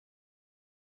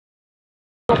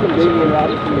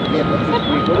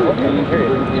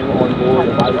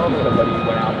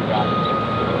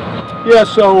Yeah,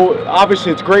 so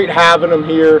obviously it's great having him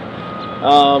here.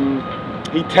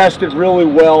 He tested really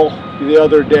well the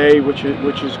other day, which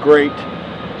is great.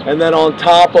 And then on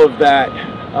top of that,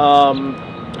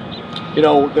 you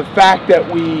know, the fact that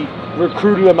we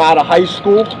recruited him out of high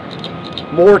school,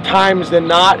 more times than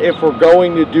not, if we're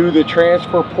going to do the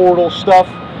transfer portal stuff,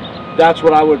 that's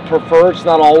what I would prefer. It's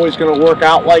not always going to work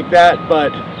out like that,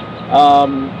 but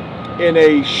in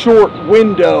a short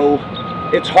window,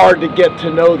 it's hard to get to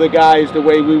know the guys the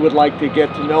way we would like to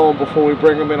get to know them before we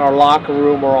bring them in our locker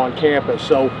room or on campus.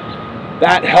 So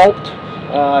that helped.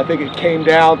 I think it came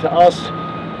down to us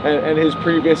and his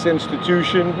previous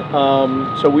institution.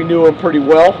 So we knew him pretty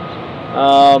well.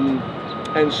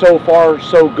 And so far,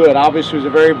 so good. Obviously, he was a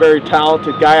very, very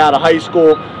talented guy out of high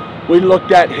school. We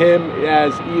looked at him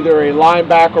as either a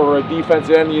linebacker or a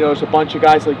defensive end. You know, there's a bunch of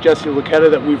guys like Jesse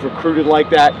Luketa that we've recruited like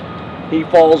that. He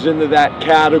falls into that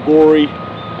category,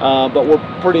 but we're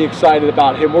pretty excited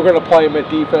about him. We're going to play him at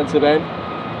defensive end.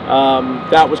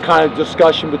 That was kind of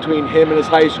discussion between him and his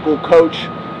high school coach.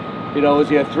 You know, is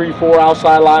he a 3-4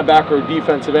 outside linebacker or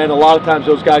defensive end? A lot of times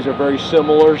those guys are very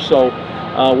similar, so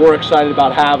we're excited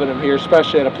about having him here,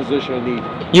 especially at a position of need.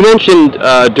 You mentioned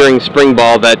during spring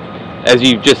ball that, as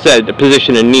you just said, a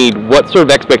position of need. What sort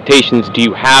of expectations do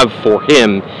you have for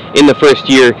him in the first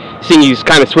year, seeing he's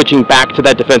kind of switching back to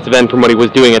that defensive end from what he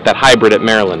was doing at that hybrid at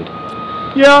Maryland?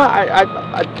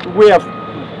 Yeah, we have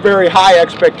very high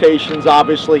expectations,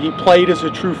 obviously. He played as a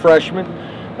true freshman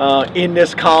in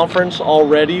this conference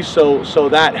already, so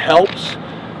that helps.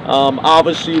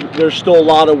 Obviously, there's still a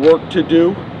lot of work to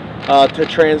do to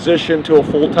transition to a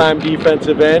full-time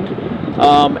defensive end,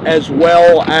 as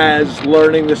well as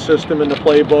learning the system and the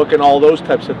playbook and all those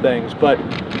types of things. But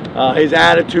his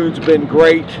attitude's been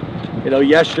great. You know,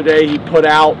 yesterday he put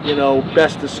out, you know,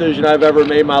 best decision I've ever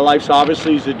made in my life. So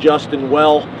obviously he's adjusting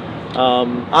well.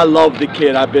 I love the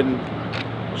kid. I've been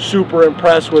super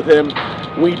impressed with him.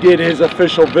 We did his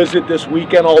official visit this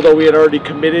weekend, although we had already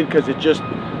committed, because it just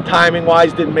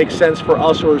timing-wise didn't make sense for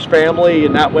us or his family,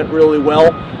 and that went really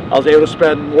well. I was able to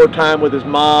spend more time with his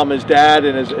mom, his dad,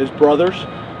 and his brothers,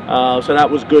 so that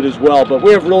was good as well. But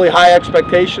we have really high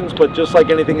expectations, but just like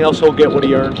anything else, he'll get what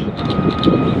he earns.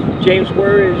 James,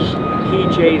 where is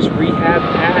PJ's rehab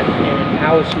at, and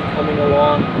how is he coming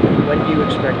along? When do you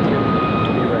expect him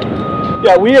to be ready?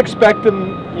 Yeah, we expect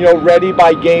him, you know, ready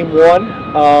by game one.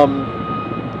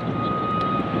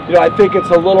 You know, I think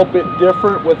it's a little bit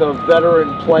different with a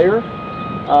veteran player.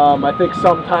 I think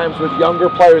sometimes with younger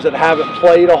players that haven't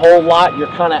played a whole lot, you're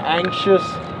kind of anxious,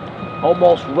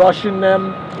 almost rushing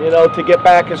them, you know, to get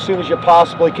back as soon as you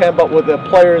possibly can. But with a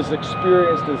player as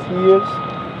experienced as he is,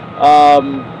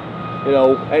 you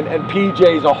know, and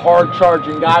PJ's a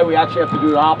hard-charging guy, we actually have to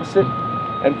do the opposite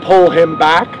and pull him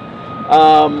back.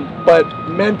 But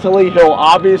mentally, he'll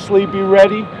obviously be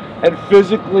ready. And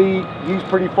physically, he's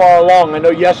pretty far along. I know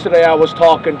yesterday I was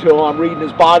talking to him. I'm reading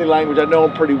his body language. I know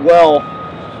him pretty well.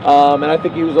 And I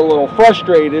think he was a little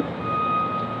frustrated.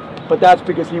 But that's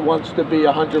because he wants to be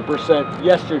 100%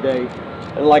 yesterday.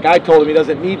 And like I told him, he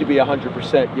doesn't need to be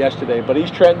 100% yesterday. But he's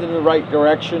trending in the right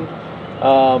direction.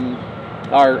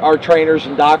 Our trainers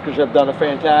and doctors have done a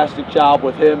fantastic job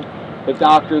with him. The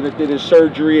doctor that did his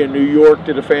surgery in New York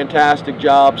did a fantastic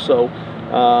job. So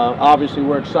obviously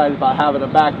we're excited about having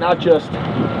him back, not just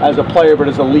as a player but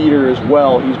as a leader as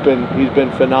well. He's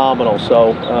been phenomenal,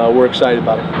 so we're excited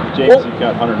about him. James, you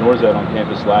got Hunter Norzad on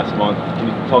campus last month. Can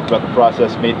you talk about the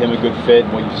process, made him a good fit,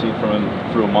 and what you've seen from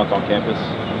him through a month on campus?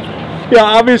 Yeah,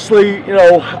 obviously, you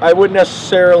know, I wouldn't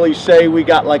necessarily say we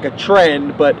got like a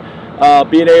trend, but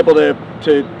being able to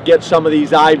get some of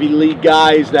these Ivy League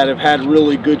guys that have had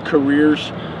really good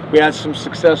careers, we had some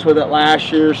success with it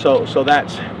last year, so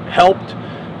that's helped.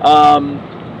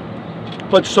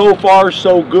 But so far,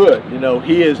 so good. You know,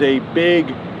 he is a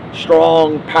big,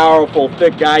 strong, powerful,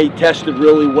 thick guy. He tested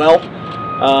really well,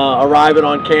 arriving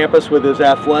on campus with his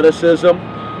athleticism.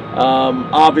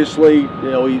 Obviously,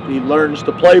 you know, he learns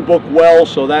the playbook well,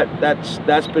 so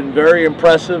that's been very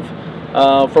impressive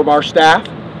from our staff.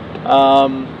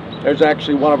 There's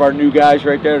actually one of our new guys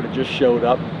right there that just showed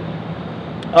up.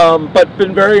 But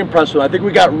been very impressive. I think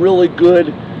we got really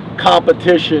good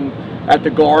competition at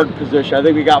the guard position. I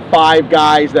think we got 5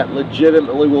 guys that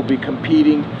legitimately will be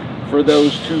competing for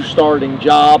those 2 starting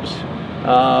jobs,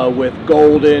 with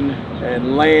Golden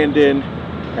and Landon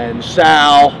and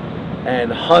Sal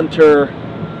and Hunter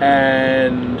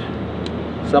and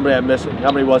somebody I'm missing.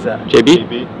 How many was that?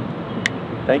 JB.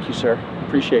 Thank you, sir.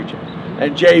 Appreciate you.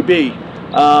 And JB.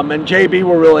 and JB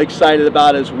we're really excited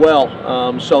about as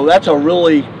well. So that's a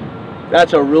really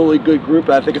good group.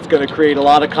 I think it's going to create a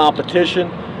lot of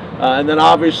competition. And then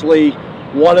obviously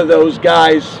one of those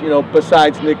guys,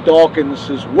 besides Nick Dawkins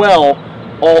as well,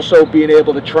 also being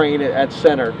able to train at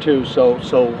center too. So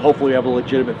hopefully we have a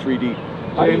legitimate 3D.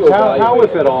 How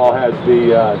if at all, has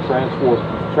the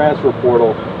transfer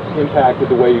portal impacted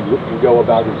the way you go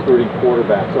about recruiting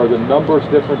quarterbacks? Are the numbers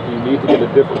different? Do you need to get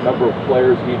a different number of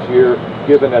players each year,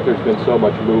 given that there's been so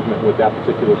much movement with that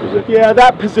particular position? Yeah,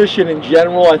 that position in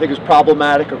general I think is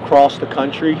problematic across the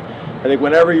country. I think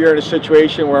whenever you're in a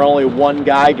situation where only one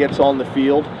guy gets on the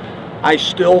field, I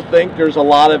still think there's a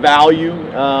lot of value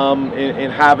in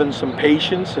having some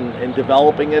patience and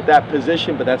developing at that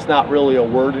position, but that's not really a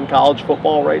word in college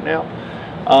football right now.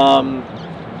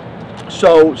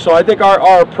 So I think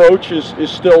our approach is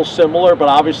still similar, but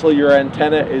obviously your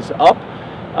antenna is up,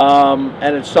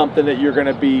 and it's something that you're going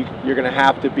to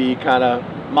have to be kind of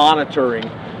monitoring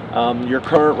your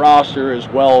current roster as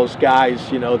well as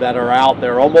guys that are out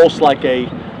there, almost like a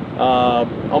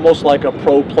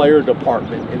pro player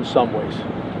department in some ways.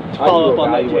 Follow up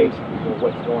on that, James.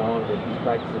 What's going on with these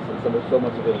practices and so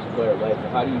much of it is player led. So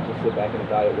how do you just sit back and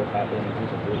evaluate what's happening in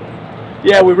these improvements?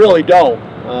 Yeah, we really don't.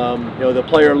 The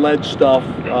player-led stuff,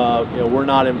 we're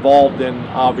not involved in,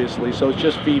 obviously. So it's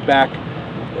just feedback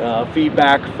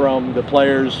from the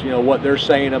players, what they're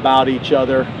saying about each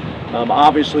other.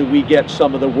 Obviously, we get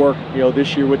some of the work,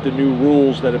 this year with the new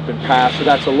rules that have been passed, so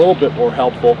that's a little bit more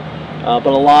helpful. But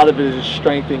a lot of it is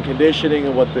strength and conditioning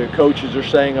and what the coaches are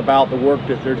saying about the work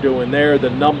that they're doing there, the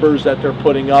numbers that they're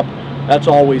putting up. That's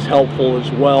always helpful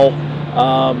as well.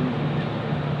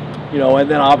 And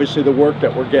then obviously the work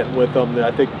that we're getting with them.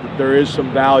 I think that there is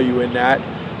some value in that.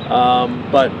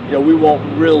 But we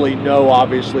won't really know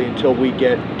obviously until we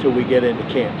get into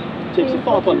camp. James, to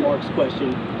follow up on Mark's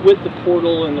question, with the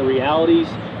portal and the realities,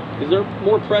 is there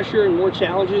more pressure and more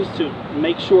challenges to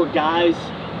make sure guys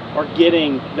are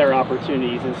getting their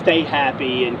opportunities and stay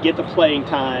happy and get the playing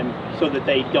time so that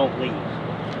they don't leave?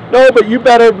 No, but you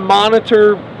better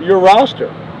monitor your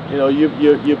roster.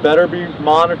 You better be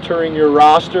monitoring your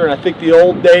roster. And I think the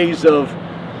old days of,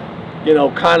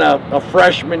 kind of a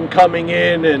freshman coming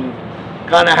in and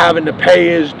kind of having to pay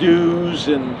his dues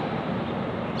and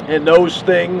those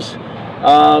things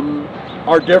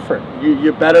are different.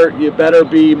 You better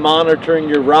be monitoring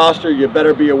your roster. You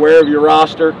better be aware of your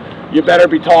roster. You better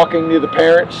be talking to the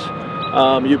parents.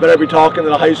 You better be talking to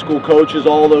the high school coaches,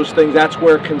 all those things. That's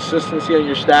where consistency on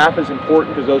your staff is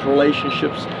important because those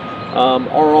relationships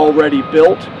are already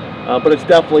built. But it's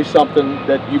definitely something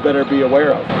that you better be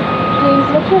aware of.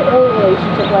 James, what's your early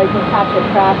relationship like with Patrick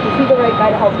Kraft? Is he the right guy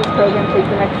to help this program take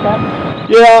the next step?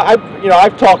 Yeah,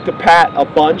 I've talked to Pat a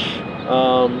bunch.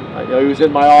 He was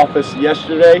in my office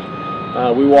yesterday.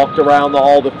 We walked around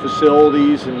all the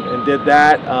facilities and did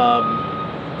that.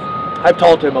 I've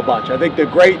talked to him a bunch. I think the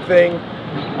great thing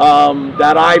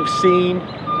that I've seen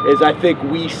is I think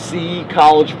we see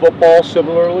college football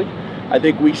similarly. I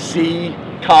think we see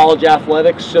college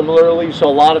athletics similarly. So a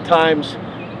lot of times,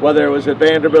 whether it was at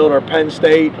Vanderbilt or Penn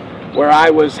State, where I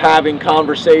was having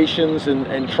conversations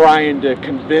and trying to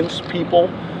convince people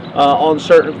on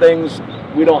certain things,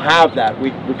 we don't have that.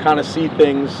 We kind of see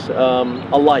things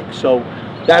alike. So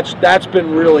that's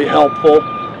been really helpful.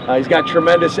 He's got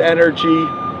tremendous energy.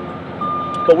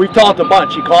 But we've talked a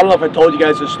bunch. I don't know if I told you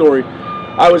guys this story.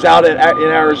 I was out in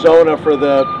Arizona for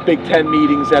the Big Ten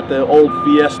meetings at the old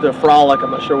Fiesta Frolic.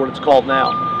 I'm not sure what it's called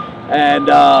now. And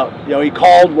he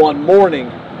called one morning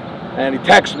and he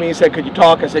texted me. He said, "Could you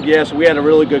talk?" I said, "Yes." We had a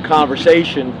really good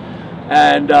conversation.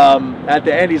 And at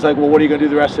the end, he's like, "Well, what are you going to do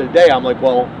the rest of the day?" I'm like,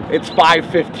 "Well, it's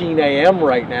 5:15 a.m.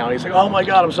 right now." And he's like, "Oh my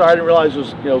God, I'm sorry. I didn't realize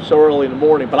it was so early in the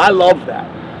morning." But I love that.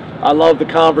 I love the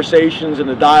conversations and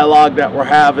the dialogue that we're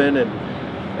having, and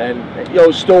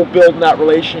still building that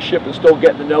relationship and still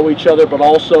getting to know each other, but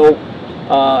also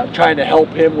trying to help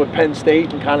him with Penn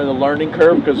State and kind of the learning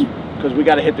curve because we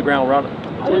got to hit the ground running.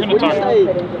 We're going to talk about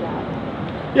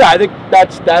that. Yeah, I think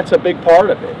that's a big part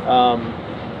of it.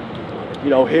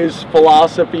 His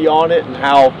philosophy on it and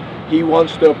how he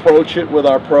wants to approach it with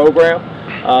our program.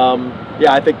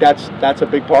 I think that's a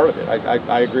big part of it.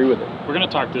 I agree with it. We're going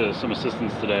to talk to some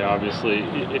assistants today, obviously.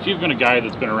 If you've been a guy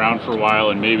that's been around for a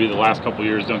while and maybe the last couple of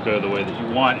years don't go the way that you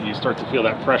want and you start to feel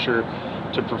that pressure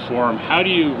to perform, how do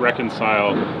you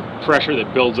reconcile pressure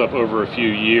that builds up over a few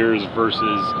years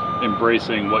versus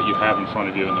embracing what you have in front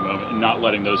of you in the moment and not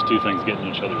letting those two things get in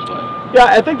each other's way? Yeah,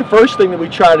 I think the first thing that we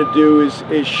try to do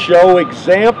is show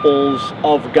examples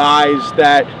of guys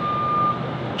that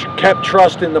kept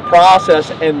trusting the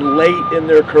process and late in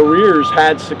their careers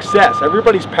had success.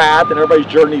 Everybody's path and everybody's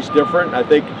journey is different. I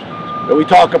think that we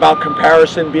talk about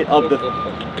comparison being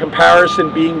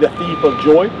the thief of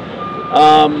joy.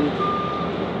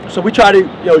 So we try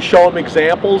to show them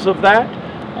examples of that.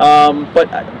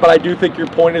 But I do think your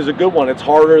point is a good one. It's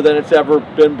harder than it's ever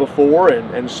been before,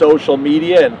 and social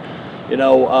media, and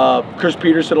Chris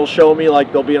Peterson will show me, like,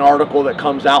 there'll be an article that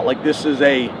comes out like this is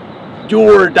a do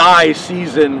or die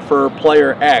season for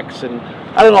player X, and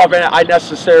I don't know if I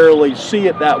necessarily see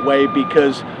it that way,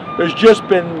 because there's just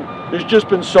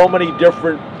been so many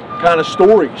different kind of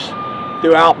stories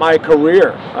throughout my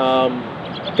career.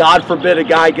 God forbid a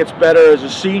guy gets better as a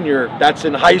senior. That's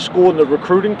in high school in the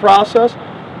recruiting process,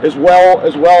 as well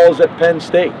as at Penn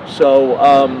State. So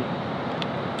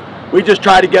we just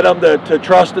try to get them to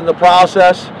trust in the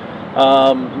process,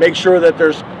 make sure that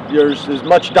there's as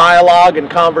much dialogue and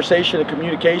conversation and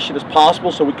communication as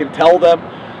possible, so we can tell them,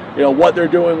 what they're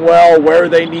doing well, where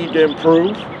they need to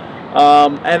improve.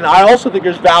 And I also think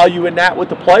there's value in that with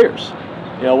the players.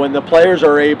 When the players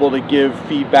are able to give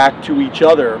feedback to each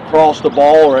other across the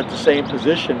ball or at the same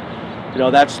position,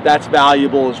 that's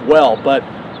valuable as well. But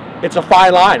it's a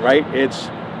fine line, right?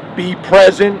 It's be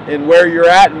present in where you're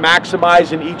at and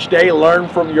maximizing each day, learn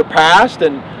from your past,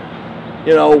 and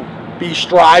be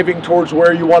striving towards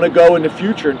where you want to go in the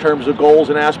future in terms of goals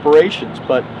and aspirations.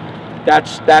 But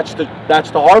that's the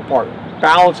hard part,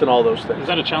 balancing all those things. Is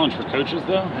that a challenge for coaches,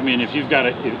 though? I mean, if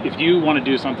you want to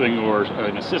do something, or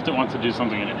an assistant wants to do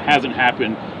something and it hasn't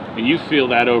happened, and you feel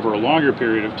that over a longer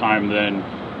period of time, then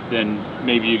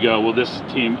maybe you go, well, this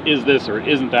team is this or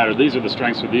isn't that, or these are the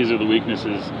strengths or these are the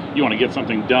weaknesses. You want to get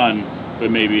something done,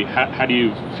 but maybe how do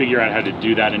you figure out how to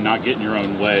do that and not get in your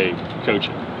own way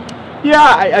coaching? Yeah,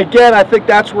 I think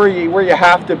that's where you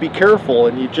have to be careful,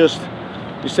 and you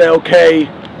say, okay,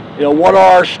 what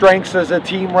are our strengths as a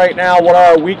team right now? What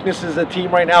are our weaknesses as a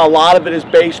team right now? A lot of it is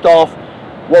based off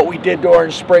what we did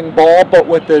during spring ball, but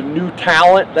with the new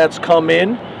talent that's come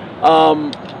in,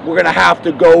 we're going to have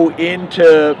to go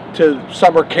into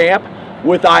summer camp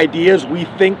with ideas. We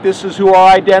think this is who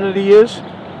our identity is,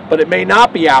 but it may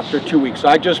not be after 2 weeks.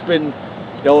 I just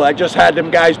had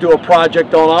them guys do a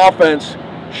project on offense,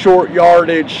 short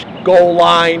yardage, goal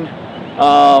line,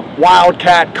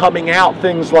 wildcat coming out,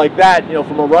 things like that,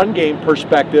 from a run game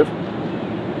perspective,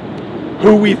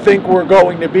 who we think we're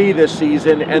going to be this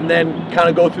season, and then kind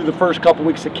of go through the first couple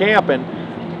weeks of camp,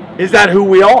 and is that who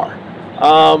we are?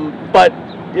 But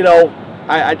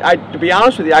I to be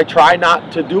honest with you, I try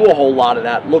not to do a whole lot of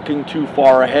that, looking too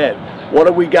far ahead. What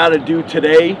do we got to do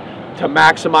today to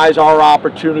maximize our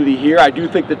opportunity here? I do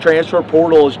think the transfer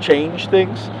portal has changed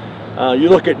things. You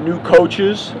look at new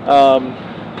coaches.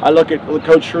 I look at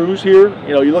Coach Shrews here.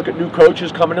 You look at new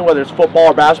coaches coming in, whether it's football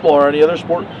or basketball or any other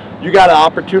sport. You got an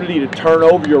opportunity to turn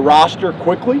over your roster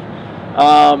quickly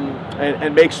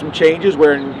and make some changes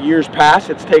where in years past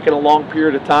it's taken a long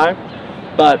period of time.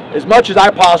 But as much as I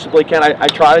possibly can, I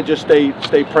try to just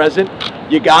stay present.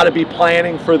 You got to be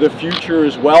planning for the future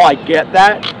as well. I get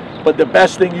that. But the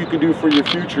best thing you can do for your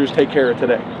future is take care of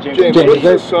today. James, what's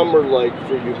the summer like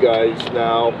for you guys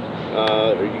now?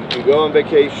 You go on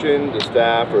vacation, the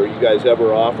staff, or are you guys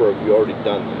ever off, or have you already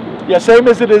done that? Yeah, same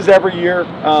as it is every year.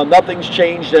 Nothing's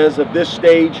changed as of this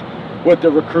stage with the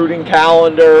recruiting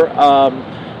calendar.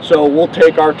 So we'll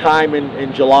take our time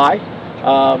in July.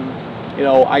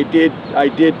 I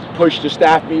did push the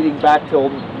staff meeting back till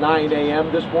 9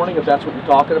 a.m. this morning, if that's what you're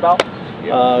talking about.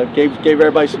 Gave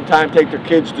everybody some time to take their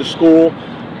kids to school.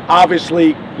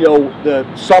 Obviously, the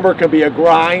summer can be a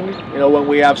grind, when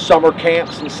we have summer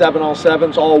camps and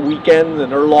 7-on-7s all weekend,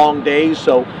 and they're long days.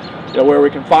 So, where we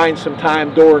can find some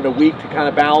time during the week to kind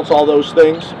of balance all those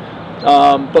things.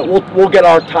 But we'll get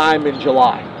our time in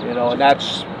July, and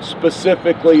that's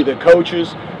specifically the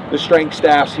coaches, the strength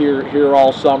staffs here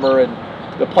all summer, and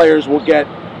the players will get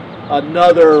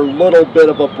another little bit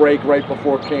of a break right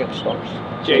before camp starts.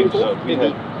 James,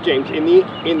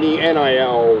 in the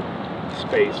NIL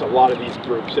space, a lot of these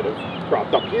groups that have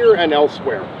cropped up here and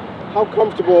elsewhere, how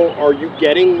comfortable are you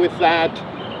getting with that?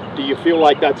 Do you feel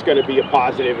like that's going to be a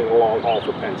positive in the long haul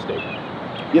for Penn State?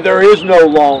 Yeah, there is no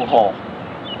long haul.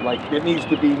 Like, it needs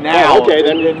to be now. Oh, okay,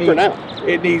 for now.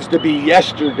 It needs to be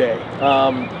yesterday.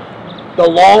 The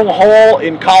long haul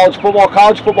in college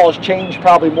football has changed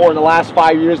probably more in the last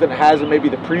 5 years than it has in maybe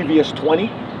the previous 20.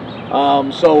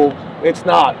 So it's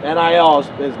not. NIL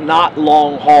is not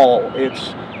long haul.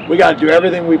 We got to do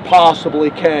everything we possibly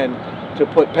can to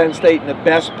put Penn State in the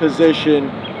best position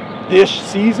this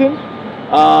season.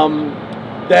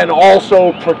 Then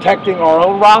also protecting our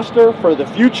own roster for the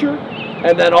future.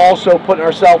 and then also putting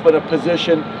ourselves in a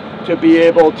position to be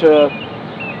able to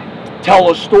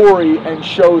tell a story and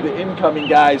show the incoming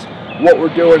guys what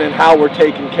we're doing and how we're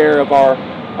taking care of our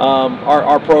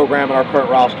program and our current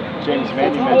roster. James,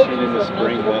 Manny mentioned in the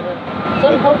spring that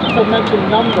some coaches have mentioned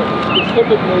numbers,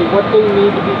 specifically what they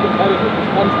need to be competitive. Does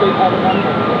Penn State have a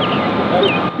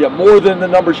number? Yeah, more than the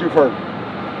numbers you've heard.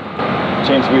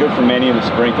 James, we heard from Manny in the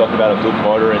spring talking about Abdul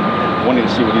Carter and wanting to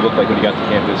see what he looked like when he got to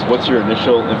campus. What's your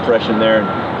initial impression there?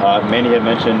 Manny had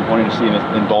mentioned wanting to see him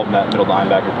involved in that middle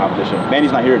linebacker competition.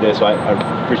 Manny's not here today, so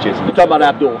I appreciate some. You're talking about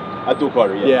Abdul. Abdul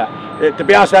Carter, yeah. Yeah. To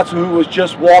be honest, that's who was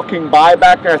just walking by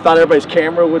back there. I thought everybody's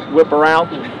camera would whip around.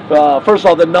 First of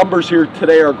all, the numbers here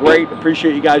today are great.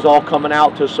 Appreciate you guys all coming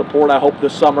out to support. I hope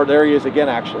this summer, there he is again,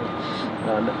 actually.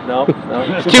 No.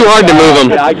 It's too hard to move him.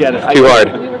 Yeah, I get it. It's too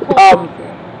hard.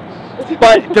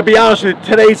 But to be honest with you,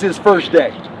 today's his first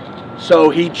day. So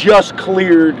he just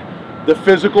cleared the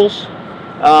physicals.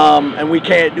 And we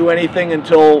can't do anything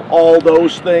until all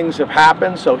those things have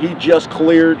happened. So he just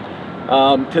cleared.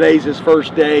 Today's his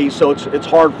first day, so it's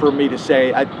hard for me to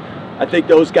say. I think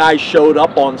those guys showed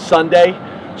up on Sunday.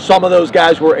 Some of those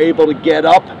guys were able to get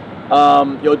up,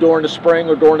 during the spring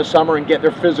or during the summer and get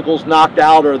their physicals knocked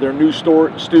out or their new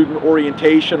student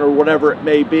orientation or whatever it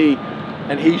may be.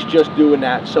 And he's just doing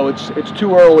that. So it's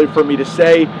too early for me to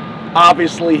say.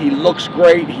 Obviously, he looks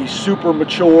great. He's super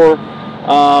mature.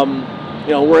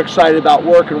 We're excited about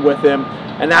working with him,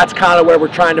 and that's kind of where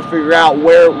we're trying to figure out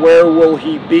where will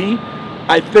he be.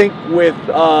 I think with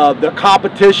the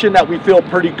competition that we feel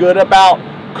pretty good about,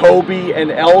 Kobe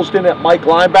and Elston at Mike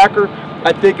linebacker,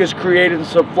 I think has created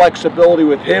some flexibility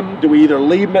with him. Do we either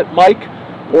leave him at Mike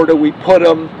or do we put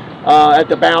him at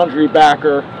the boundary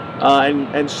backer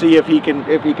and see if he can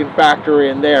factor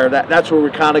in there? That's where we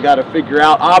kind of got to figure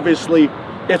out. Obviously,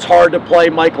 it's hard to play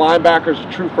Mike linebacker as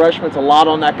a true freshman. It's a lot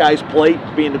on that guy's plate,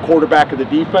 being the quarterback of the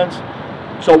defense.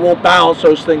 So we'll balance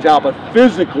those things out. But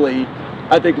physically,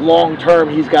 I think long term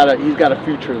he's got a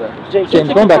future there. James,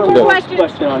 going back to the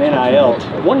question on NIL,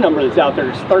 one number that's out there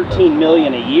is $13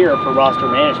 million a year for roster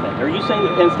management. Are you saying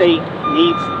that Penn State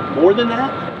needs more than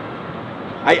that?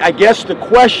 I guess the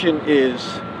question is,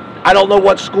 I don't know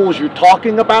what schools you're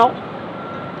talking about,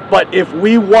 but if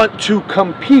we want to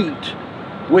compete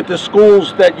with the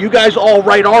schools that you guys all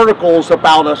write articles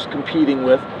about us competing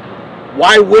with,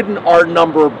 why wouldn't our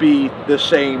be the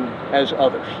same as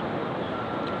others?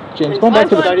 James, going back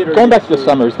to the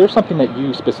summer, is there something that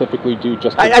you specifically do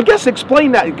just to... I guess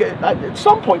explain that. At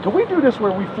some point, can we do this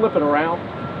where we flip it around?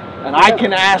 And I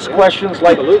can ask questions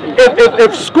like,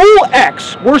 if school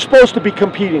X we're supposed to be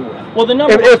competing with, well, the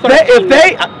number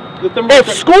if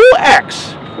school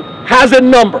X has a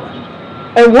number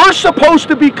and we're supposed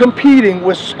to be competing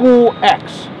with school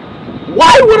X,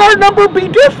 why would our number be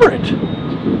different?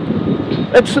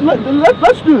 Let's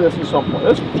do this at some point.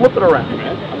 Let's flip it around.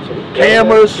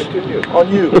 Cameras on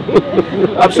you.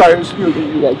 I'm sorry, it was you.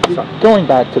 Going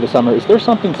back to the summer, is there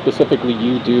something specifically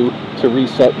you do to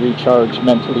reset, recharge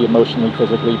mentally, emotionally,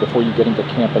 physically before you get into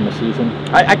camp in the season?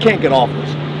 I can't get off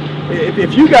this.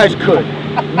 If you guys could,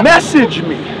 message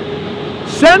me.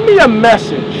 Send me a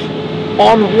message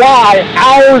on why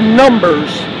our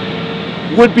numbers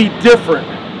would be different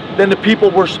than the people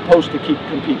we're supposed to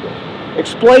compete with.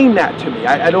 Explain that to me.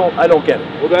 I don't get it.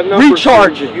 Well, that number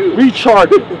recharge it.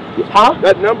 Recharge it. Huh?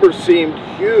 That number seemed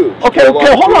huge. Okay,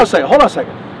 hold on a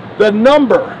second. The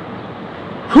number.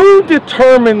 Who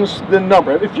determines the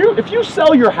number? If you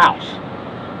sell your house,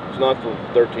 it's not for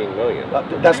 $13 million.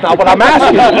 That's not what I'm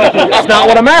asking. That's not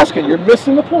what I'm asking. You're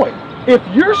missing the point. If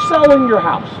you're selling your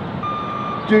house,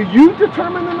 do you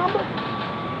determine the number?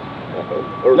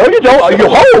 No, you don't. You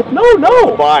hope.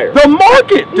 No. Buyer. The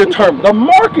market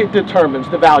determines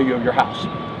the value of your house.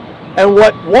 And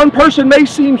what one person may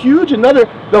seem huge,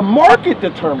 the market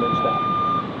determines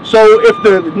that. So if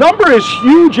the number is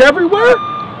huge everywhere,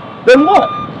 then what?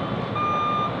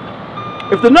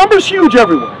 If the number's huge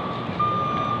everywhere.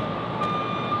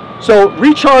 So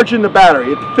recharging the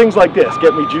battery, things like this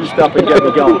get me juiced up and get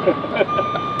me going.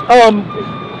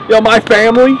 My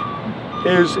family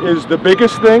is the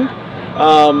biggest thing.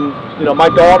 My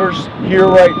daughter's here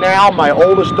right now, my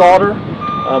oldest daughter.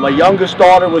 My youngest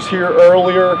daughter was here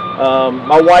earlier.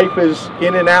 My wife is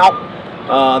in and out.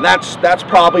 That's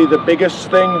probably the biggest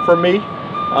thing for me.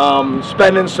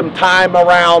 Spending some time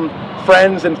around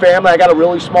friends and family. I got a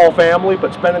really small family,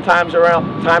 but spending time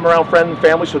around friends and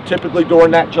family. So typically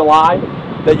during that July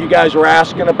that you guys are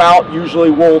asking about,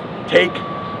 usually we'll take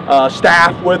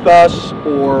staff with us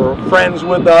or friends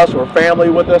with us or family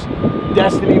with us.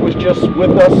 Destiny was just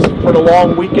with us for the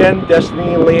long weekend.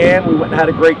 Destiny and Leanne, we went and had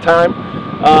a great time.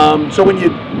 So when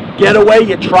you get away,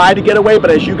 you try to get away,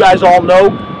 but as you guys all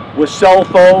know, with cell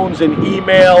phones and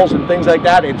emails and things like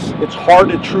that, it's hard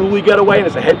to truly get away, and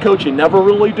as a head coach, you never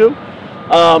really do.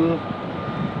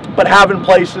 But having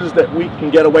places that we can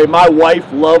get away, my wife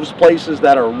loves places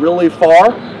that are really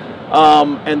far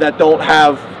and that don't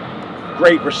have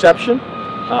great reception.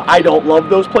 I don't love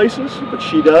those places, but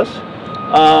she does.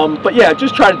 But yeah,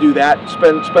 just try to do that.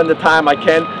 Spend the time I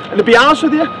can. And to be honest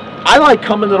with you, I like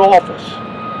coming to the office.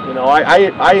 You know,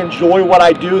 I enjoy what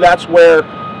I do. That's where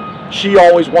she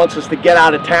always wants us to get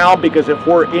out of town, because if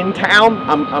we're in town,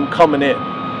 I'm coming in.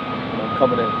 I'm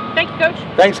coming in. Thank you, Coach.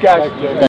 Thanks, guys.